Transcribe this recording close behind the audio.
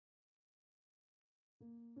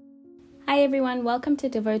Hi everyone, welcome to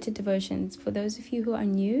Devoted Devotions. For those of you who are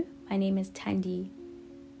new, my name is Tandy.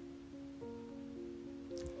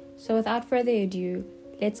 So without further ado,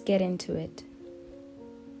 let's get into it.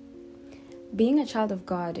 Being a child of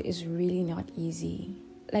God is really not easy.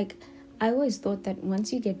 I always thought that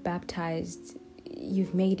once you get baptized,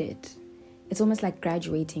 you've made it. It's almost like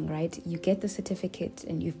graduating, right? You get the certificate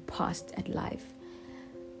and you've passed at life.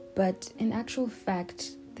 But in actual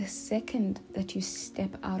fact, the second that you step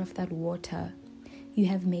out of that water, you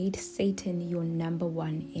have made Satan your number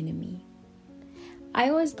one enemy. I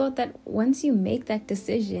always thought that once you make that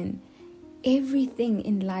decision, everything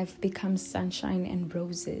in life becomes sunshine and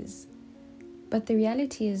roses. But the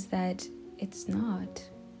reality is that it's not.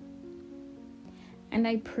 And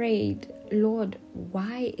I prayed, Lord,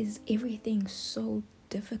 why is everything so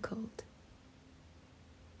difficult?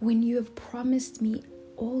 When you have promised me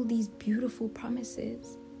all these beautiful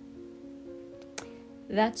promises.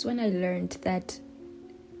 That's when I learned that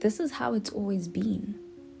this is how it's always been.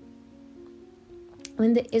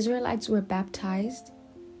 When the Israelites were baptized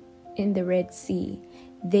in the Red Sea,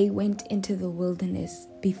 they went into the wilderness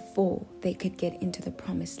before they could get into the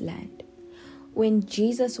promised land. When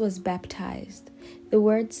Jesus was baptized, the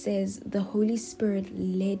word says the Holy Spirit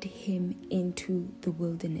led him into the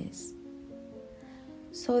wilderness.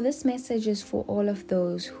 So this message is for all of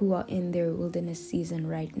those who are in their wilderness season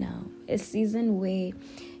right now. A season where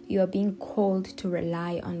you are being called to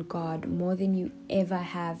rely on God more than you ever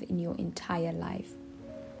have in your entire life.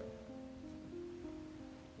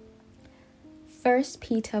 1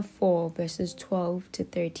 Peter 4 verses 12 to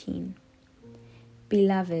 13.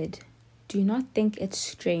 Beloved, do not think it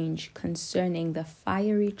strange concerning the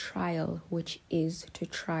fiery trial which is to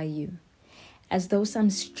try you, as though some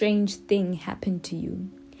strange thing happened to you,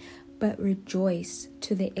 but rejoice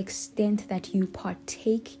to the extent that you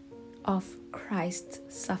partake of Christ's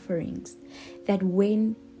sufferings, that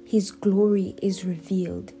when his glory is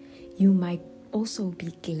revealed, you might also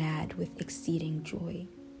be glad with exceeding joy.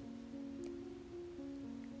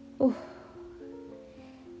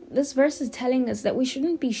 This verse is telling us that we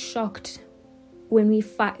shouldn't be shocked when we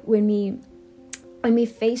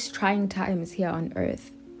face trying times here on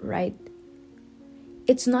earth, right?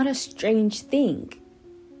 It's not a strange thing.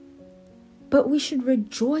 But we should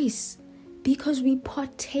rejoice because we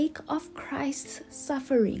partake of Christ's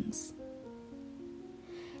sufferings.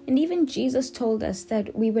 And even Jesus told us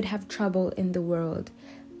that we would have trouble in the world.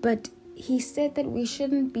 But he said that we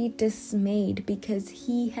shouldn't be dismayed because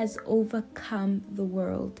he has overcome the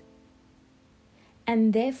world.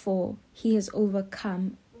 And therefore, he has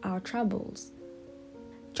overcome our troubles.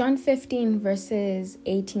 John 15 verses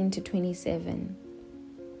 18 to 27.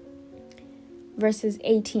 Verses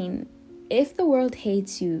 18, if the world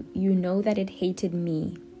hates you, you know that it hated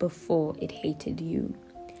me before it hated you.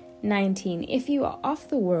 19, if you are of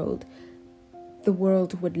the world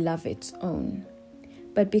would love its own.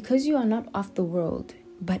 But because you are not of the world,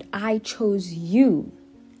 but I chose you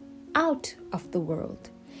out of the world,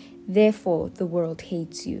 therefore the world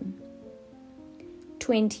hates you.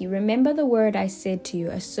 20, remember the word I said to you,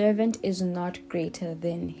 a servant is not greater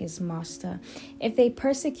than his master. If they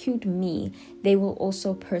persecute me, they will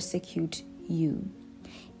also persecute you.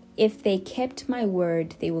 If they kept my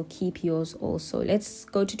word, they will keep yours also. Let's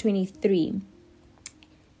go to 23.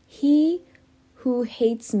 He who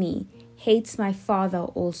hates me hates my Father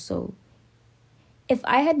also. If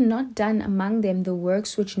I had not done among them the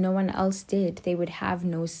works which no one else did, they would have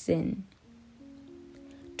no sin.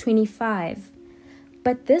 25.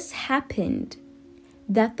 But this happened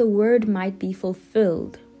that the word might be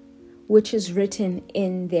fulfilled, which is written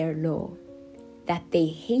in their law, that they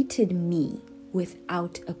hated me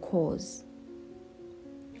without a cause.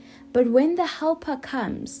 But when the Helper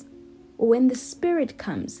comes, or when the Spirit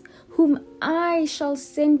comes, whom I shall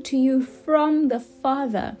send to you from the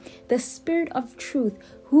Father, the Spirit of truth,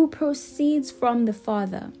 who proceeds from the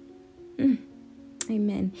Father.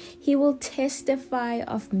 Amen. He will testify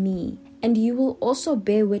of me, and you will also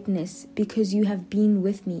bear witness because you have been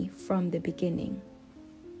with me from the beginning.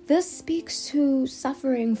 This speaks to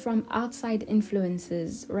suffering from outside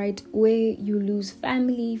influences, right? Where you lose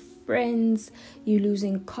family, friends, you're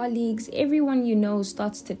losing colleagues, everyone you know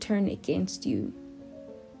starts to turn against you.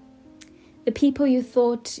 The people you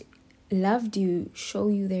thought loved you show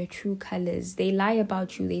you their true colors. They lie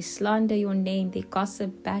about you, they slander your name, they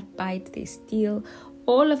gossip, backbite, they steal,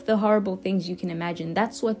 all of the horrible things you can imagine.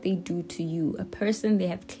 That's what they do to you, a person they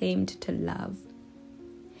have claimed to love.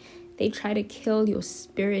 They try to kill your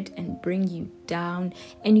spirit and bring you down,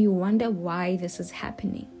 and you wonder why this is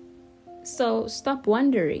happening. So stop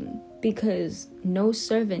wondering, because no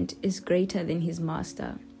servant is greater than his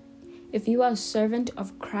master. If you are a servant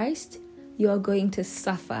of Christ, you are going to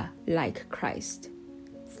suffer like Christ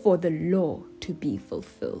for the law to be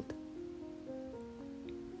fulfilled.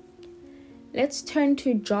 Let's turn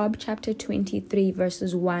to Job chapter 23,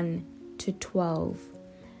 verses 1 to 12.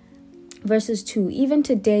 Verses 2, even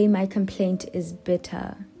today my complaint is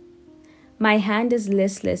bitter. My hand is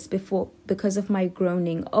listless because of my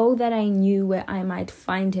groaning. Oh, that I knew where I might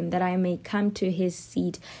find him, that I may come to his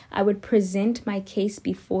seat. I would present my case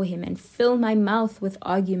before him and fill my mouth with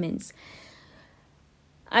arguments.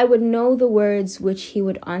 I would know the words which he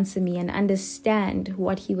would answer me and understand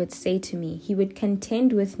what he would say to me. He would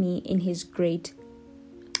contend with me in his great...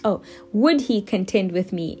 would he contend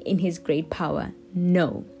with me in his great power?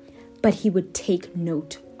 No, but he would take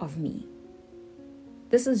note of me.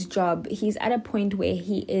 This is Job. He's at a point where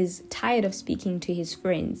he is tired of speaking to his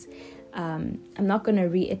friends. I'm not going to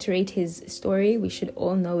reiterate his story. We should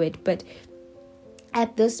all know it. But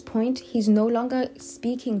at this point, he's no longer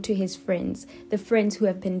speaking to his friends, the friends who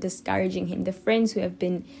have been discouraging him, the friends who have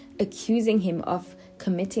been accusing him of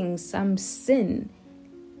committing some sin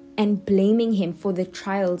and blaming him for the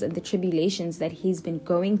trials and the tribulations that he's been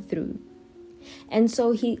going through. And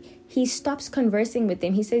so he stops conversing with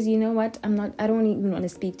them. He says, you know what? I don't even want to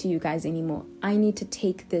speak to you guys anymore. I need to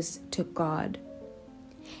take this to God.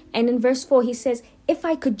 And in verse 4, he says, if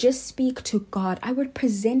I could just speak to God, I would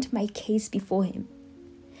present my case before him.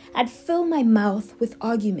 I'd fill my mouth with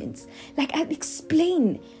arguments. Like I'd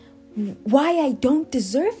explain why I don't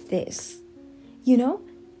deserve this, And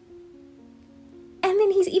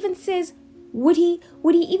then he even says, would he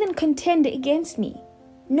even contend against me?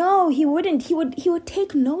 No, he wouldn't. He would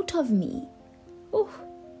take note of me. Ooh.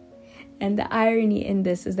 And the irony in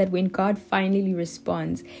this is that when God finally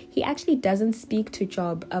responds, he actually doesn't speak to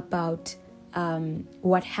Job about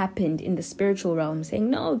what happened in the spiritual realm, saying,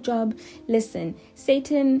 no, Job, listen,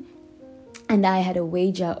 Satan and I had a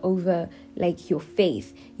wager over your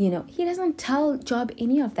faith. He doesn't tell Job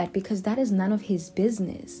any of that because that is none of his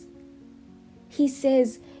business. He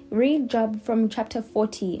says, read Job from chapter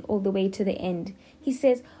 40 all the way to the end. He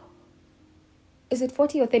says, is it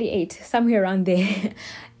 40 or 38? Somewhere around there.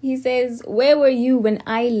 He says, where were you when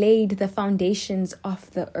I laid the foundations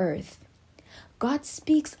of the earth? God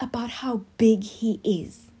speaks about how big he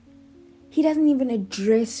is. He doesn't even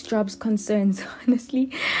address Job's concerns,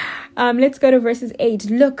 honestly. Let's go to verses 8.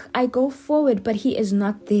 Look, I go forward, but he is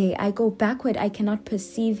not there. I go backward, I cannot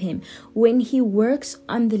perceive him. When he works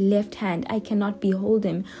on the left hand, I cannot behold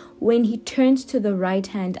him. When he turns to the right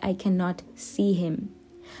hand, I cannot see him.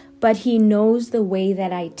 But he knows the way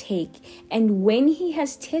that I take, and when he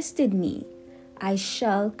has tested me, I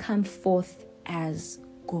shall come forth as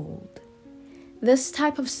gold. This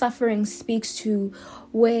type of suffering speaks to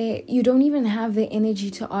where you don't even have the energy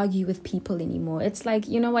to argue with people anymore. It's like,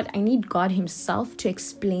 you know what? I need God himself to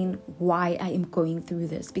explain why I am going through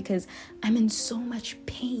this because I'm in so much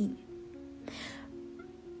pain.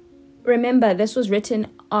 Remember, this was written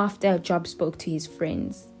after Job spoke to his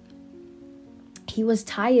friends. He was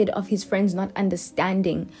tired of his friends not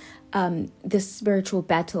understanding this spiritual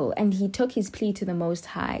battle, and he took his plea to the Most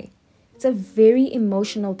High. It's a very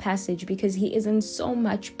emotional passage because he is in so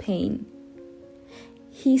much pain.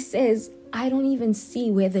 He says, I don't even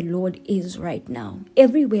see where the Lord is right now.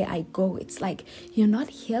 Everywhere I go, it's like, you're not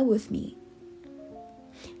here with me.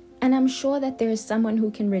 And I'm sure that there is someone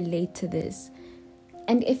who can relate to this.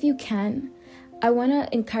 And if you can, I want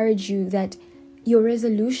to encourage you that your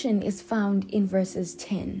resolution is found in verses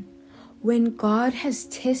 10. When God has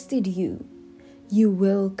tested you, you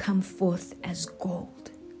will come forth as gold.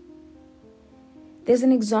 There's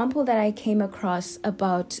an example that I came across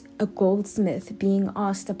about a goldsmith being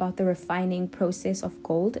asked about the refining process of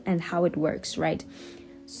gold and how it works, right?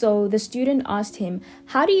 So the student asked him,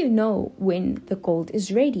 how do you know when the gold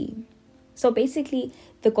is ready? So basically,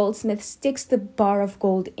 the goldsmith sticks the bar of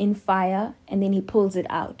gold in fire and then he pulls it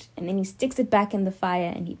out. And then he sticks it back in the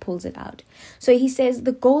fire and he pulls it out. So he says,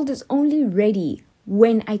 the gold is only ready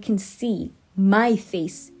when I can see my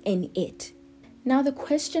face in it. Now, the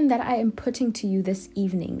question that I am putting to you this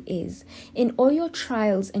evening is, in all your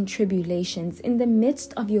trials and tribulations, in the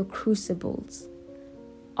midst of your crucibles,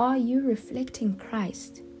 are you reflecting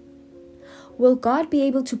Christ? Will God be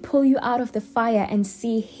able to pull you out of the fire and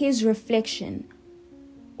see his reflection?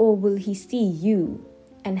 Or will he see you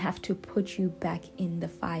and have to put you back in the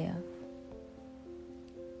fire?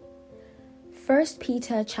 1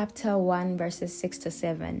 Peter chapter 1 verses 6 to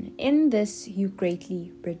 7. In this you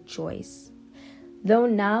greatly rejoice. Though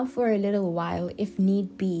now for a little while, if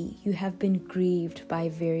need be, you have been grieved by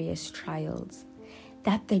various trials,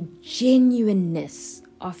 that the genuineness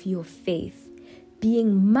of your faith,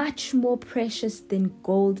 being much more precious than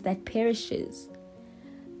gold that perishes,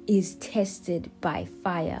 is tested by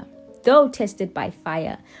fire, though tested by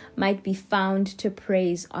fire, might be found to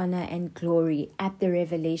praise, honor, and glory at the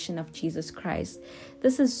revelation of Jesus Christ.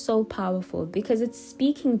 This is so powerful because it's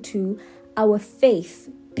speaking to our faith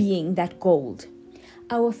being that gold.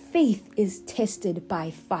 Our faith is tested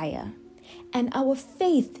by fire, and our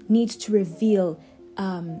faith needs to reveal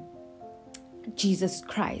Jesus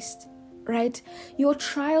Christ, right? Your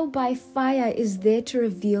trial by fire is there to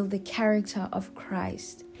reveal the character of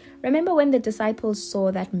Christ. Remember when the disciples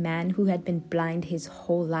saw that man who had been blind his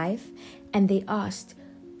whole life, and they asked,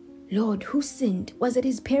 Lord, who sinned? Was it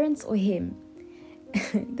his parents or him?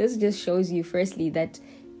 This just shows you, firstly, that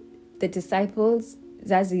the disciples,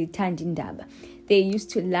 Zazi Tandindab,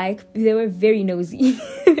 they were very nosy.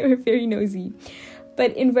 They were very nosy.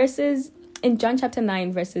 But in John chapter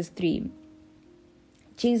 9, verses 3,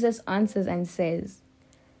 Jesus answers and says,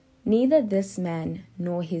 neither this man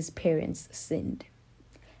nor his parents sinned,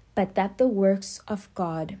 but that the works of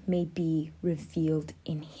God may be revealed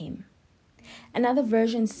in him. Another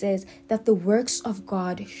version says that the works of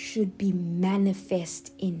God should be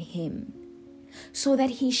manifest in him, so that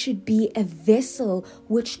he should be a vessel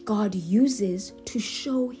which God uses to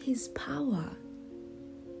show his power.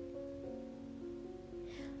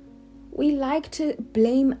 We like to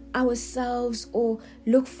blame ourselves or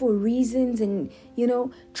look for reasons and,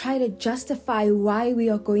 try to justify why we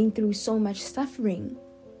are going through so much suffering.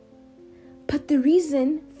 But the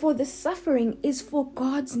reason for the suffering is for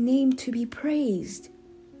God's name to be praised.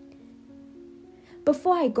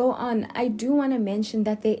 Before I go on, I do want to mention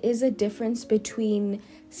that there is a difference between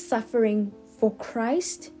suffering for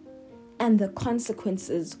Christ and the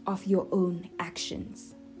consequences of your own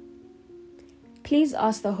actions. Please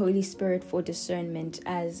ask the Holy Spirit for discernment,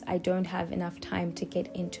 as I don't have enough time to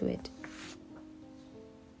get into it.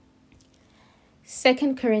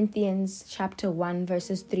 2 Corinthians chapter 1,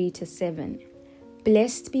 verses 3 to 7.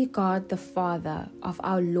 Blessed be God, the Father of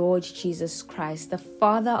our Lord Jesus Christ, the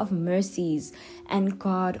Father of mercies and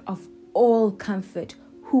God of all comfort,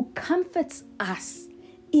 who comforts us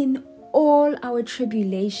in all our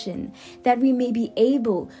tribulation, that we may be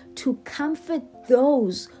able to comfort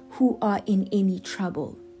those who are in any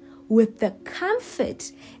trouble, with the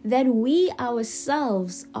comfort that we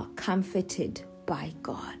ourselves are comforted by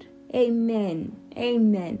God. Amen.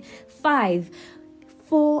 Amen. 5.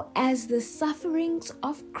 For as the sufferings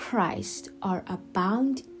of Christ are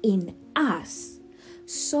abound in us,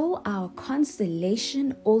 so our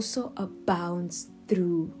consolation also abounds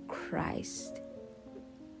through Christ.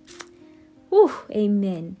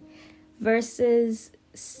 Amen. Verses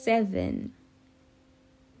 7.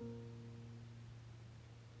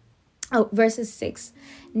 Verses 6.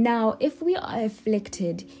 Now, if we are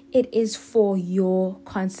afflicted, it is for your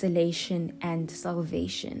consolation and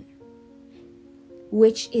salvation,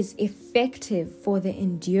 which is effective for the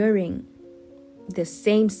enduring the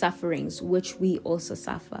same sufferings which we also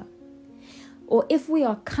suffer. Or if we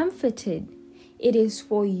are comforted, it is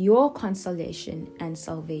for your consolation and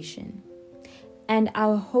salvation. And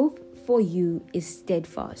our hope for you is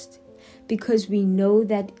steadfast, because we know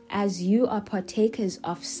that as you are partakers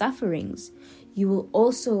of sufferings, you will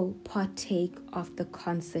also partake of the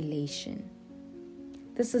consolation.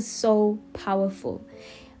 This is so powerful.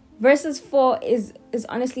 Verses 4 is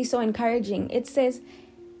honestly so encouraging. It says,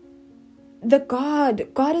 God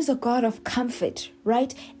is a God of comfort,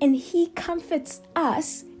 right? And he comforts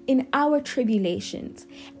us in our tribulations.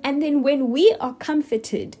 And then when we are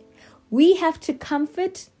comforted, we have to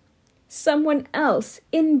comfort someone else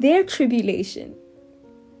in their tribulation.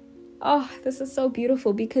 Oh, this is so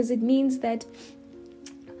beautiful, because it means that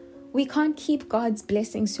we can't keep God's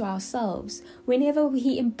blessings to ourselves. Whenever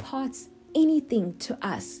he imparts anything to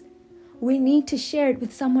us, we need to share it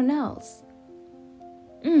with someone else.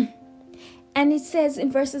 And it says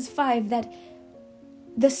in verses 5 that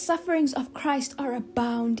the sufferings of Christ are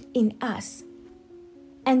abound in us,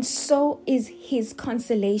 and so is his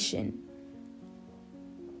consolation.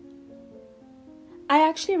 I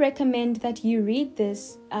actually recommend that you read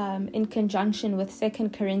this in conjunction with 2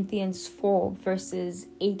 Corinthians 4, verses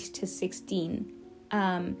 8 to 16.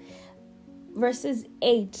 Verses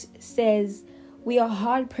 8 says, we are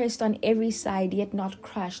hard pressed on every side, yet not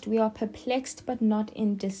crushed. We are perplexed, but not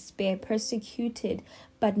in despair. Persecuted,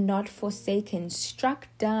 but not forsaken. Struck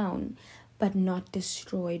down, but not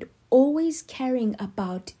destroyed. Always carrying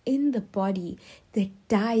about in the body the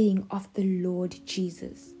dying of the Lord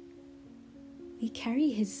Jesus. We carry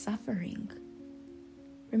his suffering.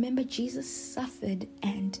 Remember, Jesus suffered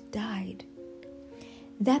and died.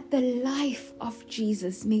 that the life of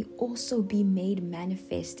Jesus may also be made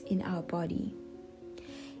manifest in our body.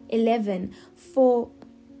 11. For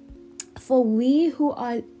we who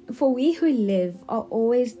live are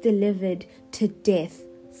always delivered to death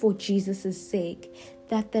for Jesus' sake,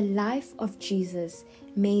 that the life of Jesus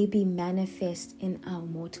may be manifest in our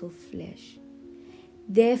mortal flesh.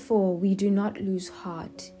 Therefore we do not lose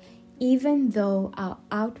heart, even though our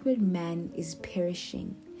outward man is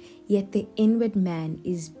perishing, yet the inward man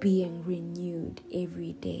is being renewed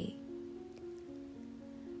every day.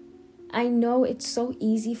 I know it's so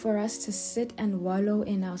easy for us to sit and wallow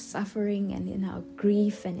in our suffering and in our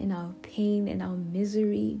grief and in our pain and our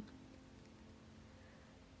misery.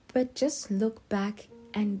 But just look back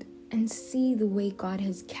and see the way God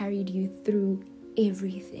has carried you through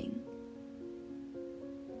everything.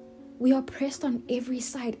 We are pressed on every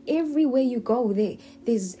side. Everywhere you go,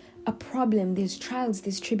 there's a problem, there's trials,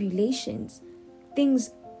 there's tribulations. Things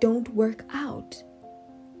don't work out.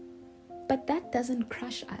 But that doesn't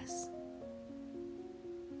crush us.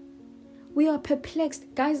 We are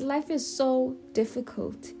perplexed. Guys, life is so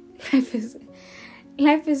difficult.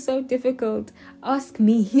 Life is so difficult. Ask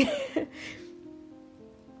me.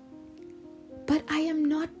 But I am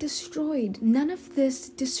not destroyed. None of this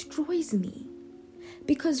destroys me.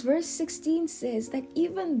 Because verse 16 says that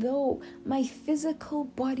even though my physical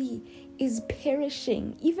body is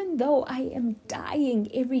perishing, even though I am dying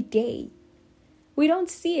every day, we don't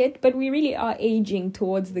see it, but we really are aging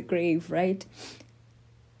towards the grave, right?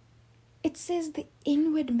 It says the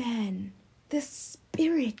inward man, the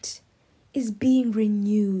spirit, is being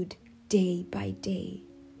renewed day by day.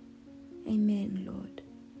 Amen, Lord.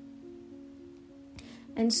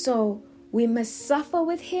 And so we must suffer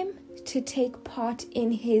with him to take part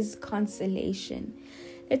in his consolation.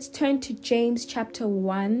 Let's turn to James chapter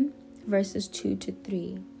 1, verses 2 to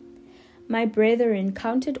 3. My brethren,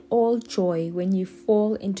 count it all joy when you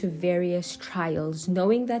fall into various trials,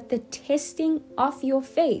 knowing that the testing of your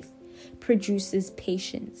faith produces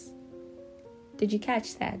patience. Did you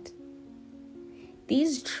catch that?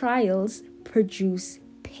 These trials produce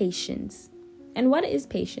patience. And what is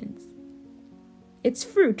patience? It's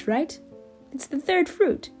fruit, right? It's the third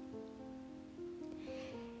fruit.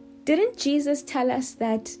 Didn't Jesus tell us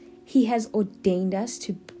that he has ordained us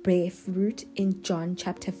to bear fruit in John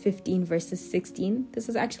chapter 15, verses 16? This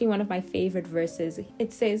is actually one of my favorite verses.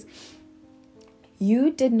 It says,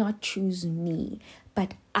 "You did not choose me,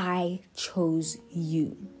 but I chose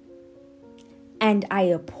you. And I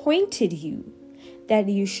appointed you that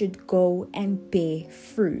you should go and bear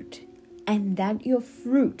fruit, and that your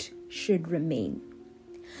fruit should remain."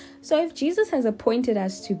 So if Jesus has appointed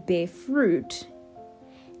us to bear fruit,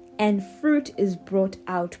 and fruit is brought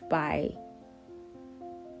out by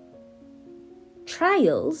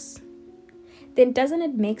trials, then doesn't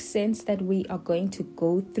it make sense that we are going to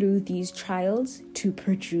go through these trials to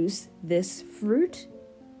produce this fruit?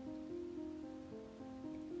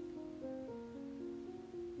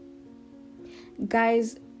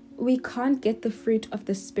 Guys, we can't get the fruit of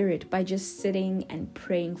the Spirit by just sitting and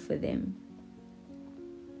praying for them.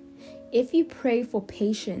 If you pray for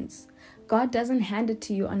patience, God doesn't hand it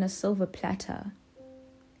to you on a silver platter.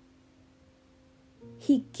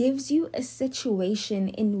 He gives you a situation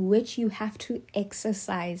in which you have to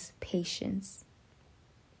exercise patience.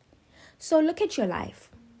 So look at your life,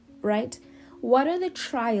 right? What are the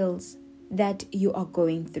trials that you are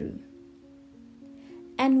going through?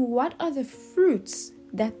 And what are the fruits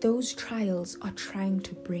that those trials are trying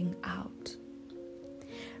to bring out?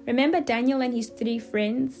 Remember Daniel and his 3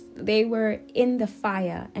 friends? They were in the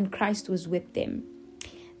fire and Christ was with them.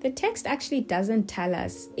 The text actually doesn't tell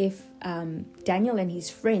us if Daniel and his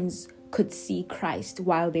friends could see Christ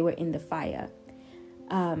while they were in the fire.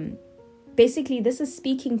 Basically, this is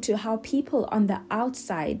speaking to how people on the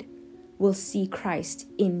outside will see Christ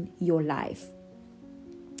in your life.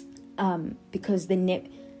 Because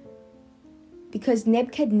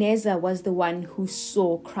Nebuchadnezzar was the one who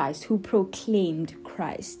saw Christ, who proclaimed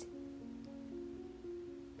Christ.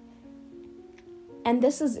 And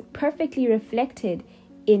this is perfectly reflected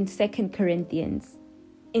in 2 Corinthians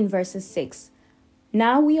in verses 6.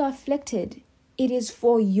 Now we are afflicted. It is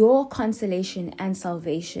for your consolation and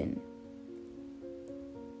salvation.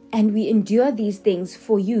 And we endure these things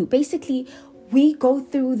for you. Basically, we go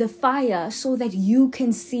through the fire so that you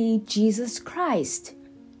can see Jesus Christ.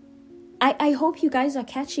 I hope you guys are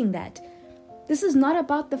catching that. This is not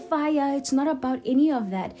about the fire. It's not about any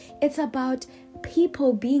of that. It's about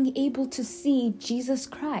people being able to see Jesus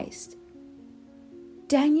Christ.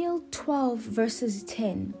 Daniel 12 verses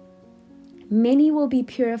 10. Many will be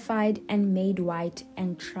purified and made white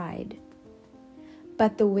and tried.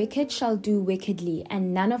 But the wicked shall do wickedly,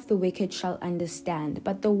 and none of the wicked shall understand,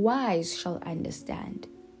 but the wise shall understand.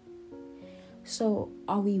 So,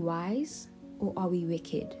 are we wise or are we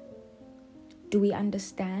wicked? Do we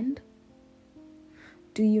understand?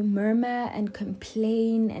 Do you murmur and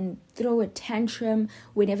complain and throw a tantrum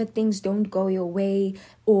whenever things don't go your way,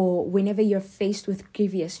 or whenever you're faced with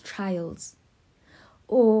grievous trials?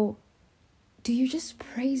 Or do you just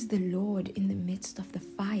praise the Lord in the midst of the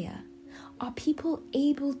fire? Are people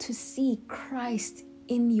able to see Christ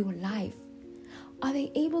in your life? Are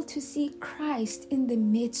they able to see Christ in the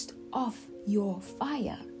midst of your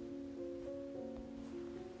fire?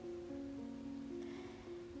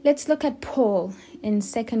 Let's look at Paul in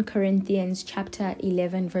 2 Corinthians chapter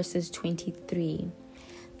 11 verses 23.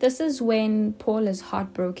 This is when Paul is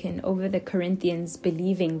heartbroken over the Corinthians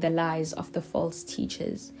believing the lies of the false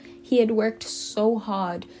teachers. He had worked so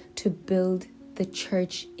hard to build the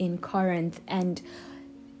church in Corinth, and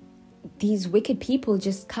these wicked people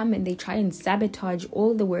just come and they try and sabotage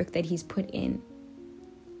all the work that he's put in.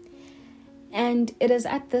 And it is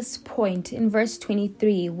at this point in verse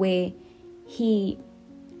 23 where he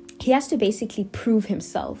has to basically prove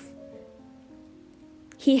himself.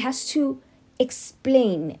 He has to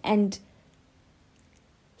explain, and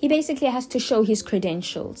he basically has to show his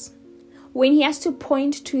credentials. When he has to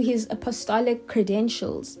point to his apostolic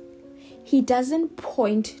credentials, he doesn't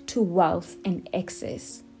point to wealth and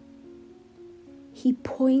excess. He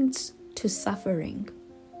points to suffering.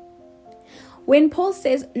 When Paul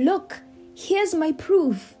says, look, here's my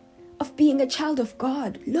proof of being a child of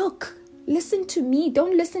God. Look, listen to me.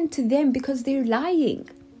 Don't listen to them because they're lying.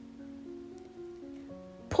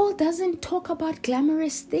 Paul doesn't talk about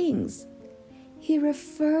glamorous things. He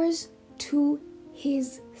refers to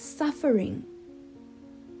his suffering.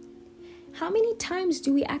 How many times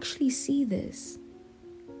do we actually see this?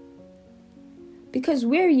 Because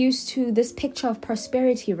we're used to this picture of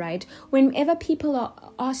prosperity, right? Whenever people are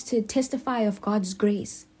asked to testify of God's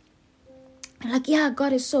grace, they're like, yeah,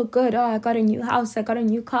 God is so good. Oh, I got a new house. I got a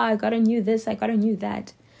new car. I got a new this. I got a new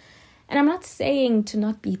that. And I'm not saying to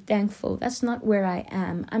not be thankful. That's not where I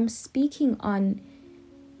am. I'm speaking on,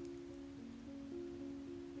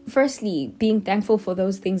 firstly, being thankful for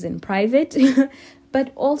those things in private,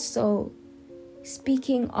 but also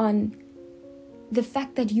speaking on the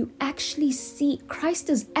fact that you actually see Christ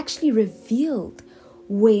is actually revealed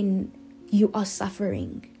when you are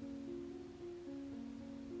suffering.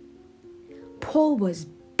 Paul was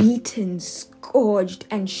beaten, scourged,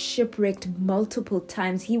 and shipwrecked multiple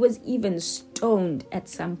times. He was even stoned at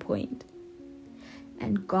some point.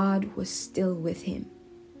 And God was still with him.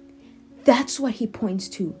 That's what he points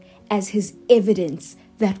to as his evidence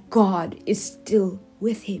that God is still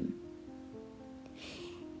with him.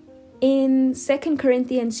 In 2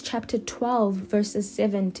 Corinthians chapter 12, verses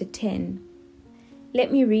 7 to 10,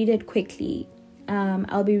 let me read it quickly.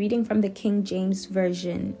 I'll be reading from the King James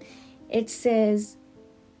Version. It says,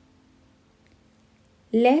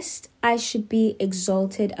 "Lest I should be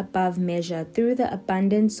exalted above measure through the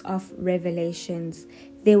abundance of revelations,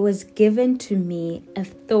 there was given to me a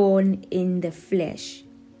thorn in the flesh,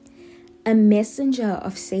 a messenger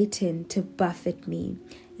of Satan to buffet me,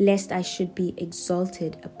 lest I should be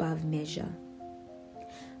exalted above measure.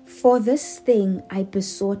 For this thing I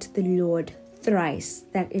besought the Lord thrice,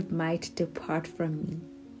 that it might depart from me.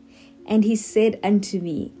 And he said unto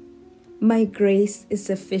me, My grace is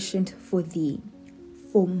sufficient for thee,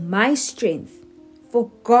 for my strength, for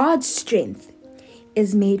God's strength,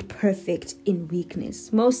 is made perfect in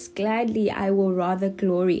weakness. Most gladly I will rather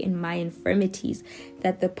glory in my infirmities,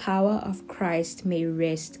 that the power of Christ may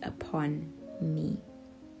rest upon me.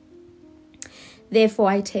 Therefore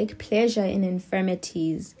I take pleasure in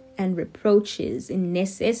infirmities and reproaches, in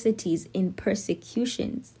necessities, in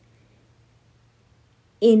persecutions,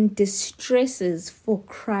 in distresses for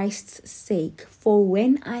Christ's sake. For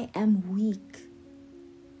when I am weak,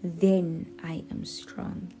 then I am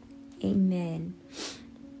strong." Amen.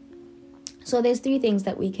 So there's 3 things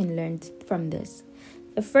that we can learn from this.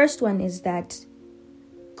 The first one is that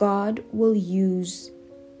God will use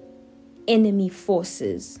enemy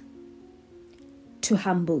forces to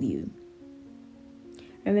humble you.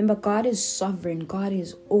 Remember, God is sovereign. God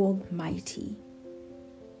is almighty.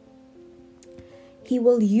 He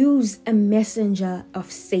will use a messenger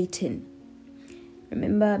of Satan.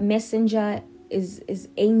 Remember, messenger is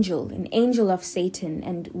angel, an angel of Satan,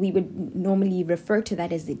 and we would normally refer to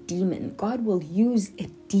that as a demon. God will use a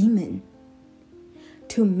demon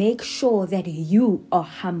to make sure that you are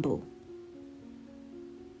humble.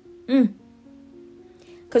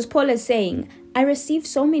 Because Paul is saying, I received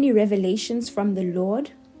so many revelations from the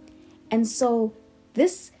Lord, and so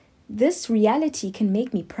This reality can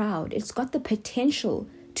make me proud. It's got the potential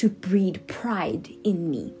to breed pride in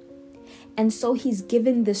me. And so he's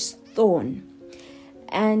given this thorn.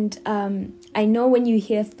 And I know when you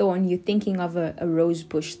hear thorn, you're thinking of a rose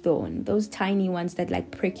bush thorn, those tiny ones that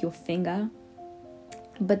like prick your finger.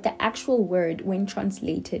 But the actual word, when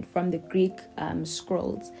translated from the Greek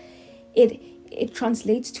scrolls, it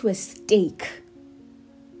translates to a stake.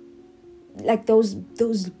 Like those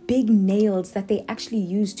big nails that they actually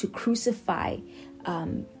use to crucify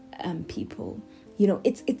people. You know,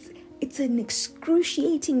 it's an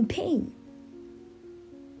excruciating pain.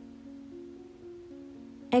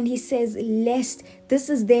 And he says, lest, this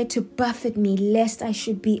is there to buffet me, lest I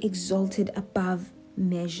should be exalted above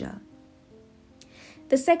measure.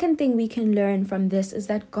 The second thing we can learn from this is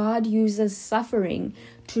that God uses suffering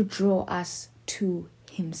to draw us to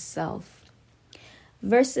himself.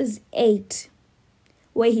 Verses 8,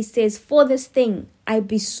 where he says, for this thing I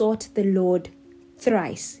besought the Lord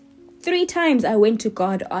thrice. 3 times I went to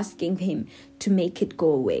God asking him to make it go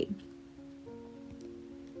away.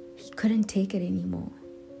 He couldn't take it anymore.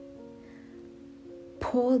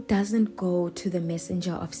 Paul doesn't go to the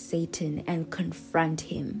messenger of Satan and confront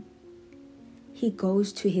him. He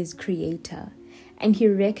goes to his creator and he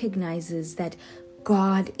recognizes that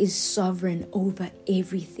God is sovereign over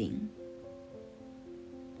everything.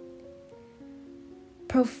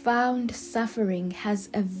 Profound suffering has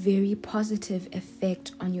a very positive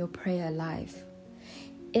effect on your prayer life.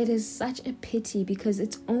 It is such a pity because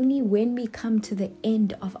it's only when we come to the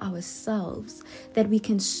end of ourselves that we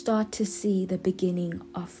can start to see the beginning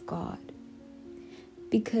of God.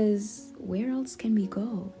 Because where else can we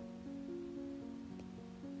go?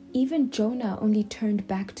 Even Jonah only turned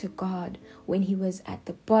back to God when he was at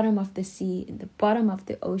the bottom of the sea, in the bottom of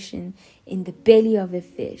the ocean, in the belly of a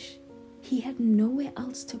fish. He had nowhere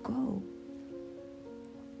else to go.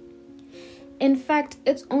 In fact,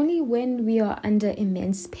 it's only when we are under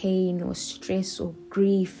immense pain or stress or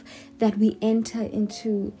grief that we enter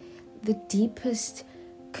into the deepest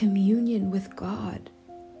communion with God.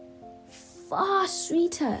 Far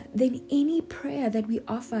sweeter than any prayer that we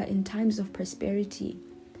offer in times of prosperity.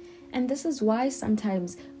 And this is why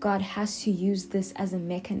sometimes God has to use this as a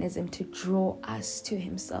mechanism to draw us to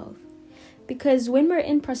himself. Because when we're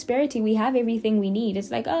in prosperity, we have everything we need.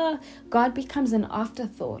 It's like, God becomes an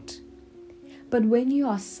afterthought. But when you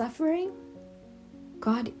are suffering,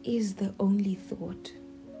 God is the only thought.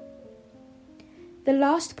 The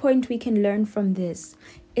last point we can learn from this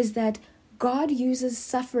is that God uses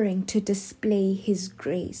suffering to display his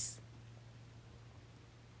grace.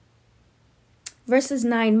 Verses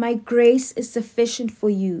 9, my grace is sufficient for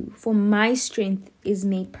you, for my strength is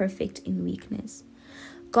made perfect in weakness.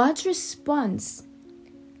 God's response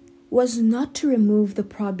was not to remove the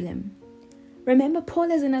problem. Remember,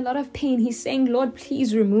 Paul is in a lot of pain. He's saying, Lord,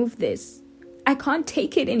 please remove this. I can't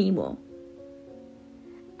take it anymore.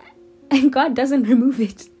 And God doesn't remove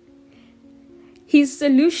it. His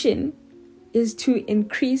solution is to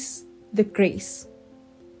increase the grace.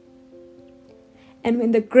 And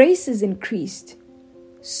when the grace is increased,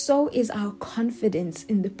 so is our confidence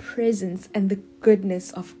in the presence and the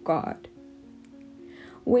goodness of God.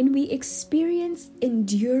 When we experience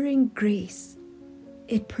enduring grace,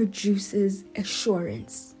 it produces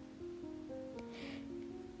assurance.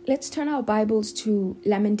 Let's turn our Bibles to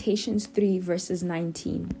Lamentations 3 verses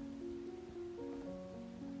 19.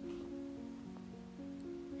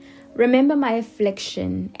 Remember my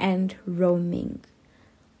affliction and roaming,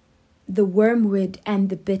 the wormwood and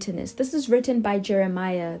the bitterness. This is written by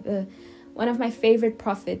Jeremiah, one of my favorite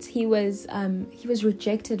prophets. He was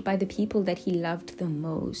rejected by the people that he loved the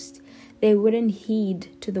most. They wouldn't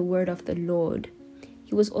heed to the word of the Lord.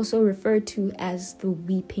 He was also referred to as the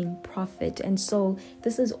weeping prophet. And so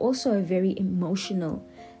this is also a very emotional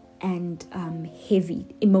and heavy,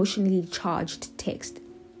 emotionally charged text.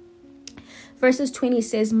 Verses 20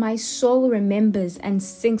 says, my soul remembers and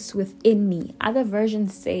sinks within me. Other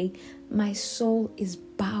versions say, my soul is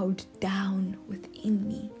bowed down within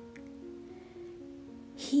me.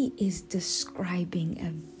 He is describing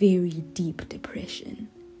a very deep depression.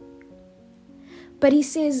 But he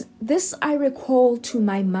says, this I recall to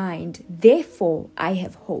my mind, therefore I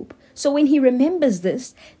have hope. So when he remembers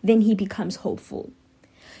this, then he becomes hopeful.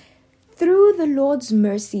 Through the Lord's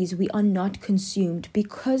mercies we are not consumed,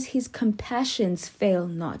 because his compassions fail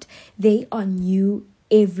not. They are new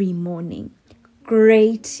every morning.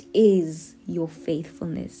 Great is your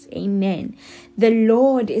faithfulness. Amen. The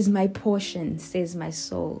Lord is my portion, says my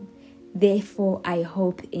soul. Therefore I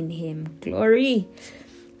hope in him. Glory.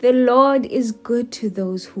 The Lord is good to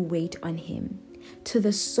those who wait on him, to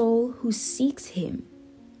the soul who seeks him.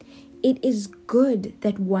 It is good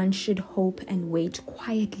that one should hope and wait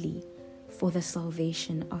quietly for the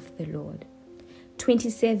salvation of the Lord.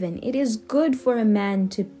 27. It is good for a man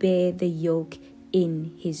to bear the yoke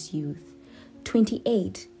in his youth.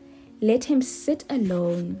 28. Let him sit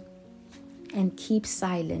alone and keep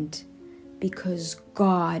silent, because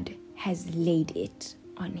God has laid it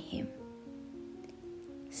on him.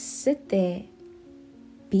 Sit there,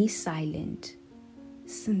 be silent,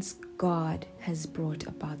 since God has brought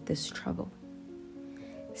about this trouble.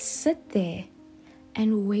 Sit there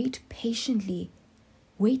and wait patiently,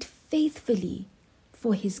 wait faithfully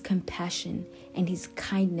for his compassion and his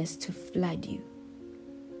kindness to flood you.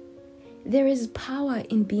 There is power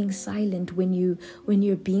in being silent when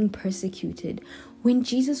you're being persecuted. When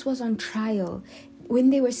Jesus was on trial,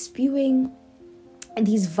 when they were spewing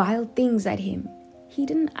these vile things at him, he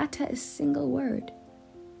didn't utter a single word.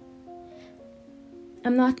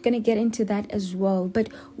 I'm not going to get into that as well, but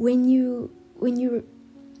when you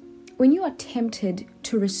are tempted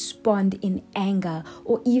to respond in anger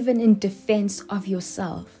or even in defense of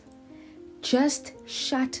yourself, just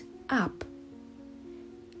shut up.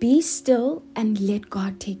 Be still and let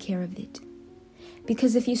God take care of it.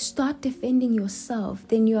 Because if you start defending yourself,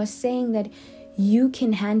 then you are saying that you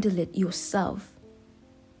can handle it yourself.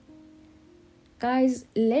 Guys,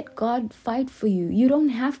 let God fight for you. You don't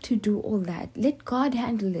have to do all that. Let God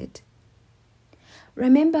handle it.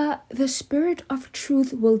 Remember, the Spirit of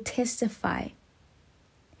truth will testify.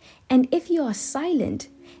 And if you are silent,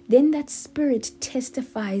 then that Spirit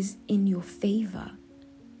testifies in your favor.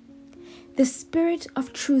 The Spirit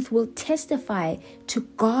of truth will testify to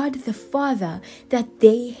God the Father that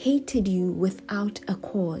they hated you without a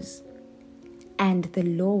cause, and the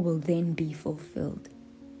law will then be fulfilled.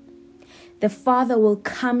 The Father will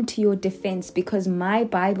come to your defense, because my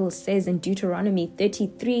Bible says in Deuteronomy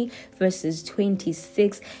 33 verses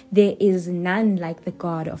 26, there is none like the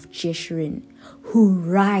God of Jeshurun, who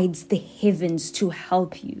rides the heavens to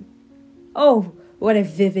help you. Oh, what a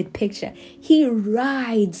vivid picture. He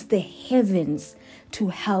rides the heavens to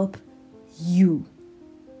help you.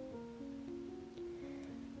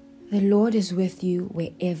 The Lord is with you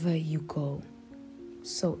wherever you go.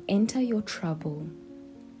 So enter your trouble.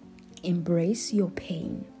 Embrace your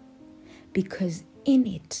pain, because in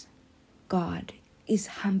it, God is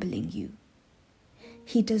humbling you.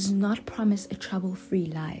 He does not promise a trouble-free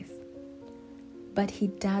life, but he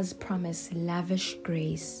does promise lavish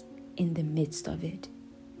grace in the midst of it.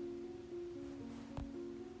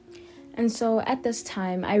 And so at this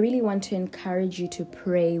time, I really want to encourage you to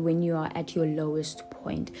pray when you are at your lowest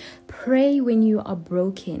point. Pray when you are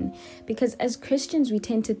broken, because as Christians, we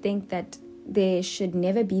tend to think that there should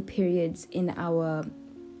never be periods in our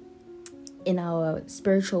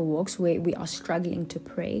spiritual walks where we are struggling to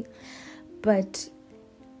pray. But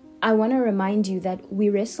I want to remind you that we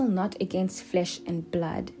wrestle not against flesh and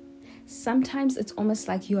blood. Sometimes it's almost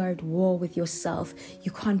like you are at war with yourself.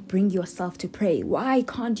 You can't bring yourself to pray. Why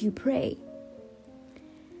can't you pray?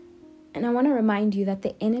 And I want to remind you that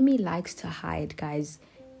the enemy likes to hide, guys.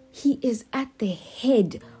 He is at the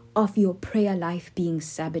head of your prayer life being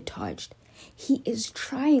sabotaged. He is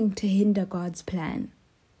trying to hinder God's plan.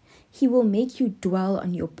 He will make you dwell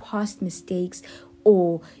on your past mistakes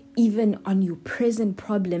or even on your present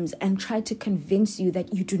problems and try to convince you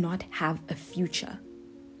that you do not have a future.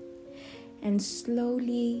 And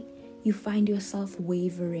slowly you find yourself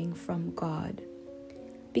wavering from God,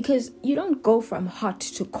 because you don't go from hot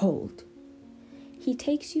to cold. He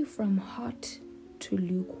takes you from hot to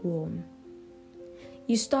lukewarm.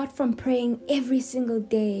 You start from praying every single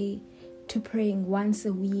day to praying once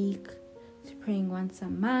a week, to praying once a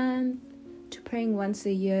month, to praying once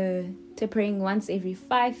a year, to praying once every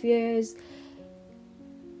 5 years.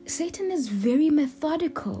 Satan is very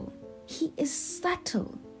methodical. He is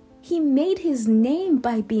subtle. He made his name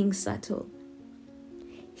by being subtle.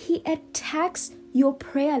 He attacks your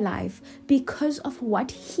prayer life because of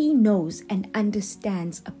what he knows and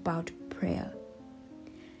understands about prayer.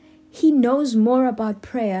 He knows more about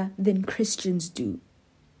prayer than Christians do.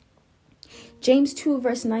 James 2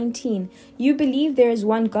 verse 19, you believe there is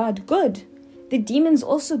one God. Good. The demons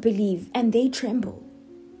also believe and they tremble.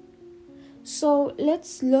 So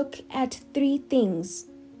let's look at 3 things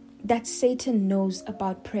that Satan knows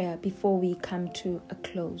about prayer before we come to a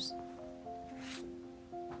close.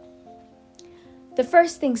 The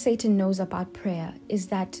first thing Satan knows about prayer is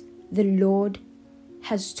that the Lord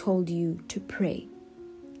has told you to pray.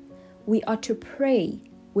 We are to pray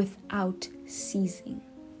without ceasing.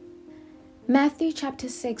 Matthew chapter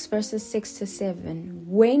 6 verses 6 to 7.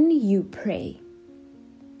 When you pray,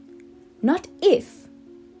 Not if.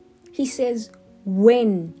 He says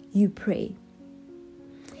when you pray.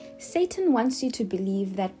 Satan wants you to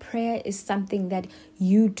believe that prayer is something that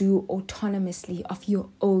you do autonomously of your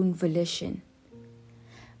own volition.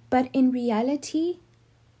 But in reality,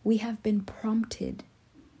 we have been prompted.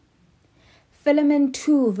 Philemon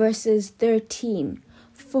 2 verses 13.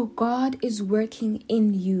 For God is working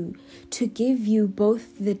in you to give you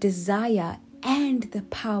both the desire and the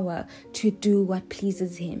power to do what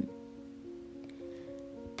pleases Him.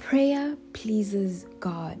 Prayer pleases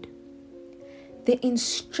God. The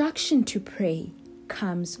instruction to pray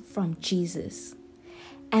comes from Jesus,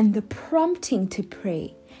 and the prompting to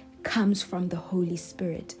pray comes from the Holy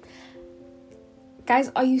Spirit.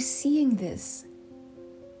 Guys, are you seeing this?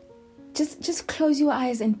 Just close your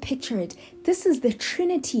eyes and picture it. This is the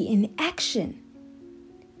Trinity in action.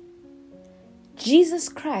 Jesus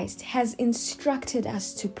Christ has instructed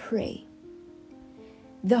us to pray.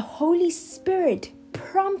 The Holy Spirit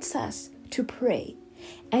prompts us to pray.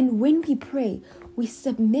 And when we pray, we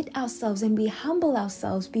submit ourselves and we humble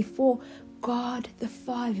ourselves before God the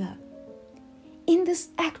Father. In this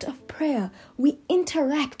act of prayer, we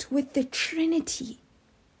interact with the Trinity.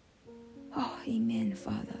 Oh, amen,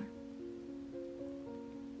 Father.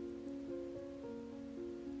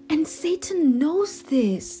 And Satan knows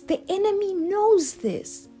this. The enemy knows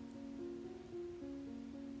this.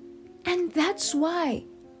 And that's why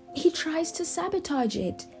he tries to sabotage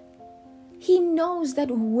it. He knows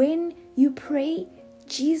that when you pray,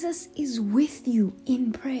 Jesus is with you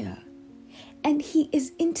in prayer. And He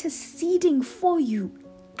is interceding for you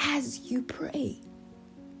as you pray.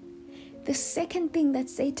 The second thing that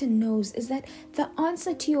Satan knows is that the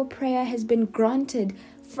answer to your prayer has been granted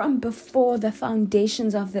from before the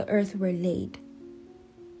foundations of the earth were laid.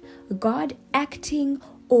 God acting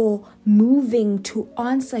or moving to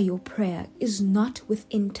answer your prayer is not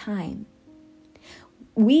within time.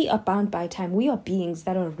 We are bound by time. We are beings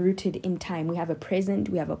that are rooted in time. We have a present,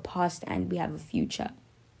 we have a past, and we have a future.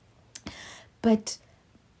 But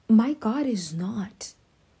my God is not.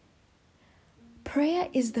 Prayer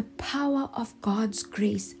is the power of God's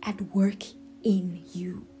grace at work in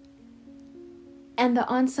you. And the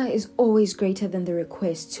answer is always greater than the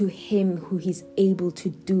request to Him who is able to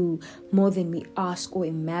do more than we ask or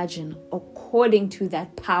imagine, according to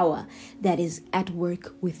that power that is at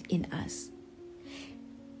work within us.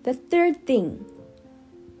 The third thing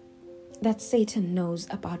that Satan knows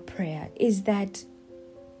about prayer is that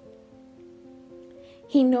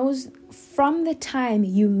he knows from the time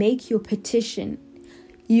you make your petition,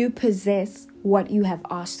 you possess what you have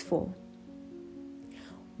asked for.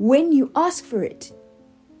 When you ask for it,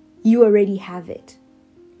 you already have it.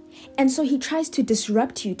 And so he tries to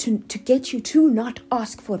disrupt you to get you to not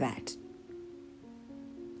ask for that.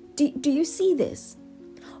 Do you see this?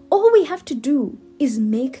 All we have to do is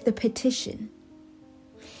make the petition.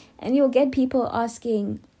 And you'll get people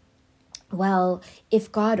asking, well,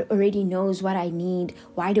 if God already knows what I need,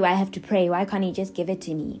 why do I have to pray? Why can't He just give it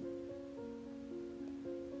to me?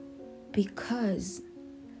 Because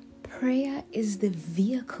prayer is the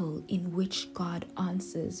vehicle in which God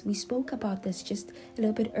answers. We spoke about this just a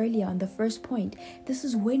little bit earlier on the first point. This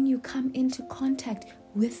is when you come into contact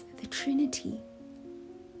with the Trinity.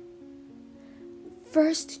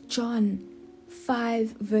 1 John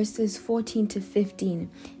 5 verses 14 to 15.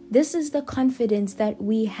 This is the confidence that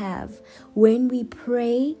we have when we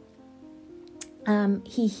pray.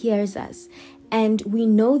 He hears us, and we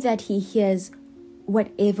know that He hears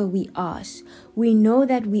whatever we ask. We know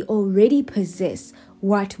that we already possess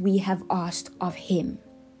what we have asked of Him.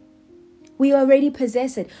 We already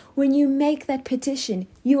possess it. When you make that petition,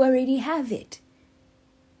 you already have it,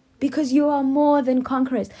 because you are more than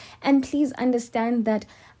conquerors. And please understand that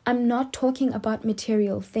I'm not talking about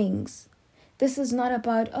material things. This is not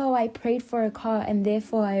about, oh, I prayed for a car and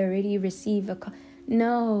therefore I already receive a car.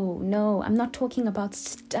 No, I'm not talking about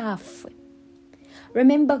stuff.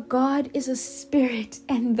 Remember, God is a spirit,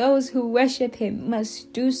 and those who worship Him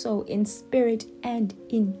must do so in spirit and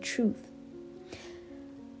in truth.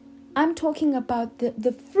 I'm talking about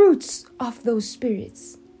the fruits of those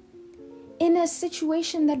spirits. In a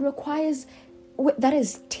situation that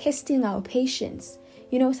is testing our patience.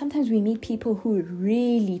 You know, sometimes we meet people who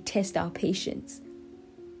really test our patience.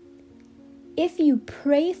 If you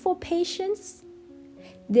pray for patience,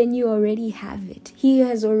 then you already have it. He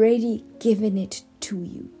has already given it to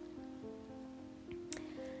you.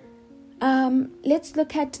 Let's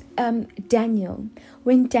look at Daniel.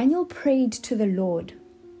 When Daniel prayed to the Lord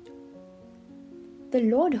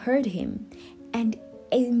heard him, and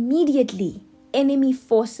immediately enemy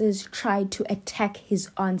forces tried to attack his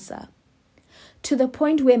answer. to the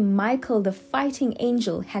point where Michael, the fighting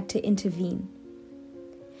angel, had to intervene.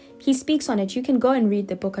 He speaks on it. You can go and read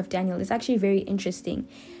the book of Daniel. It's actually very interesting.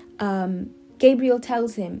 Gabriel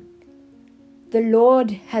tells him, the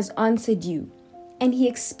Lord has answered you. And he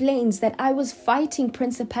explains that I was fighting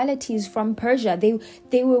principalities from Persia.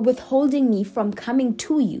 They were withholding me from coming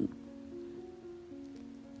to you.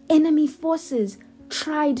 Enemy forces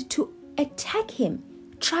tried to attack him,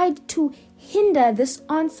 tried to hinder this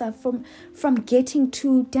answer from getting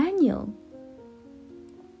to Daniel.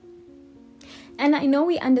 And I know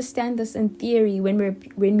we understand this in theory when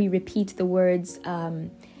we repeat the words,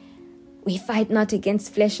 we fight not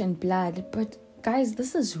against flesh and blood. But guys,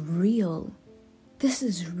 this is real. This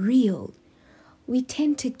is real. We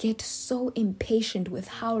tend to get so impatient with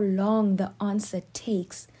how long the answer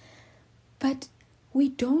takes. But we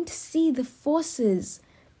don't see the forces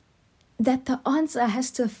that the answer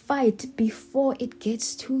has to fight before it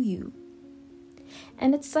gets to you.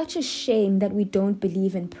 And it's such a shame that we don't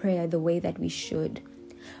believe in prayer the way that we should.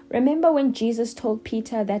 Remember when Jesus told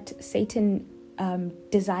Peter that Satan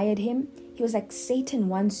desired him? He was like, Satan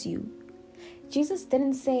wants you. Jesus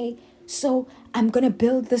didn't say, so I'm going to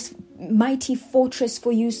build this mighty fortress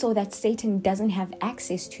for you so that Satan doesn't have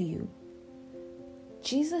access to you.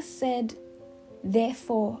 Jesus said,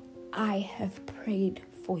 therefore, I have prayed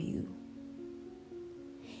for you.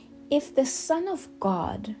 If the Son of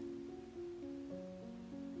God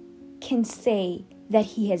can say that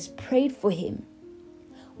he has prayed for him,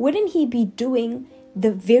 wouldn't he be doing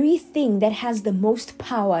the very thing that has the most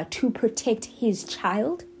power to protect his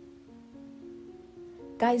child?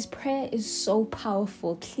 Guys, prayer is so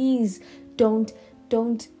powerful. Please don't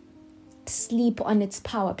sleep on its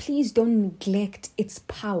power. Please don't neglect its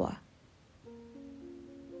power.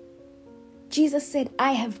 Jesus said,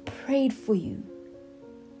 I have prayed for you,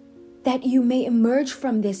 that you may emerge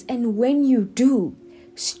from this, and when you do,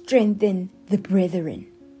 strengthen the brethren.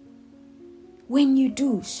 When you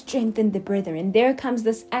do, strengthen the brethren. There comes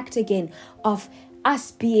this act again of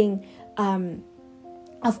us being,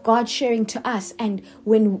 of God sharing to us, and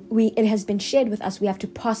when it has been shared with us, we have to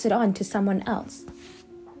pass it on to someone else.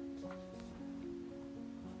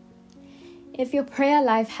 If your prayer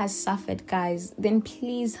life has suffered, guys, then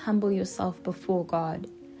please humble yourself before God.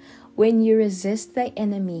 When you resist the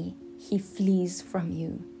enemy, he flees from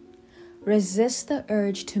you. Resist the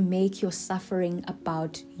urge to make your suffering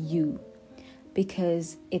about you,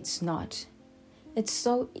 because it's not. It's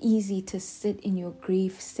so easy to sit in your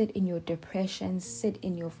grief, sit in your depression, sit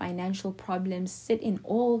in your financial problems, sit in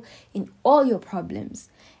all your problems,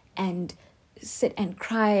 and sit and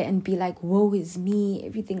cry and be like, woe is me,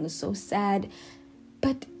 everything is so sad.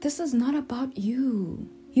 But this is not about you.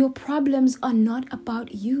 Your problems are not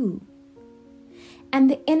about you. And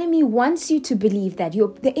the enemy wants you to believe that.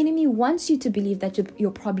 The enemy wants you to believe that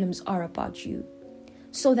your problems are about you,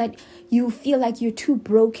 so that you feel like you're too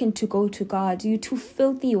broken to go to God, you're too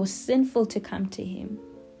filthy or sinful to come to him,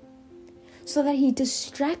 so that he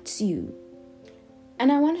distracts you.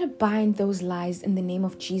 And I want to bind those lies in the name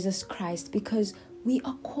of Jesus Christ, because we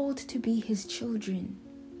are called to be his children.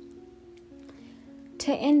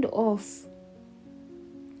 To end off,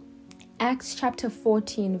 Acts chapter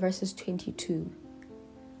 14 verses 22.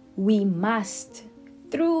 We must,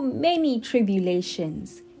 through many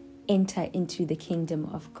tribulations, enter into the kingdom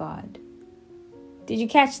of God. Did you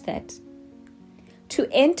catch that? To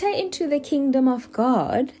enter into the kingdom of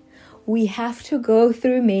God, we have to go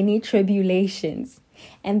through many tribulations.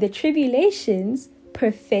 And the tribulations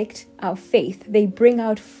perfect our faith. They bring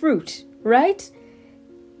out fruit, right?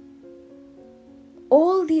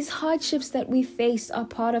 All these hardships that we face are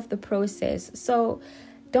part of the process. So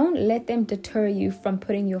don't let them deter you from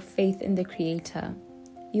putting your faith in the Creator.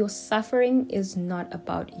 Your suffering is not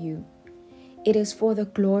about you. It is for the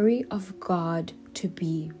glory of God to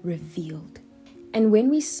be revealed. And when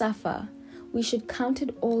we suffer, we should count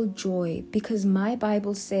it all joy, because my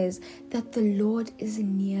Bible says that the Lord is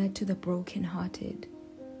near to the brokenhearted.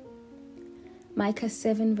 Micah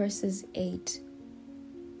 7 verses 8.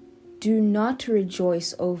 Do not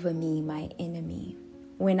rejoice over me, my enemy.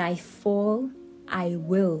 When I fall, I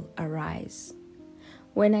will arise.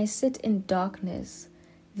 When I sit in darkness,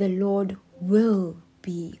 the Lord will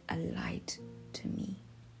be a light to me.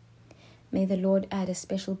 May the Lord add a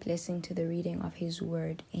special blessing to the reading of his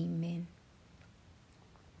word. Amen.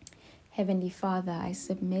 Heavenly Father, I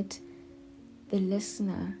submit the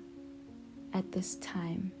listener at this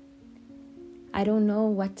time. I don't know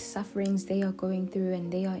what sufferings they are going through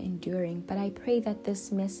and they are enduring, but I pray that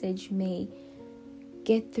this message may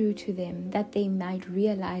get through to them, that they might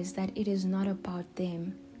realize that it is not about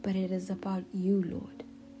them, but it is about you, Lord.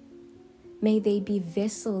 May they be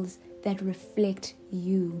vessels that reflect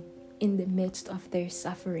you in the midst of their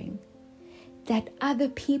suffering, that other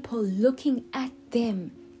people looking at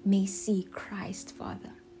them may see Christ,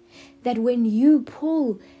 Father. That when you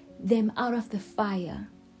pull them out of the fire,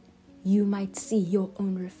 you might see your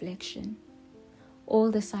own reflection. All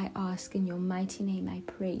this I ask in your mighty name, I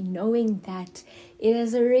pray, knowing that it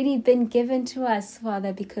has already been given to us,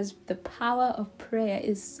 Father, because the power of prayer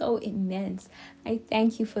is so immense. I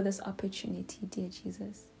thank you for this opportunity, dear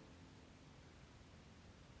Jesus.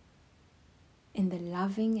 In the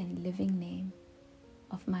loving and living name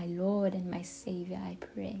of my Lord and my Savior, I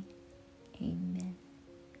pray. Amen.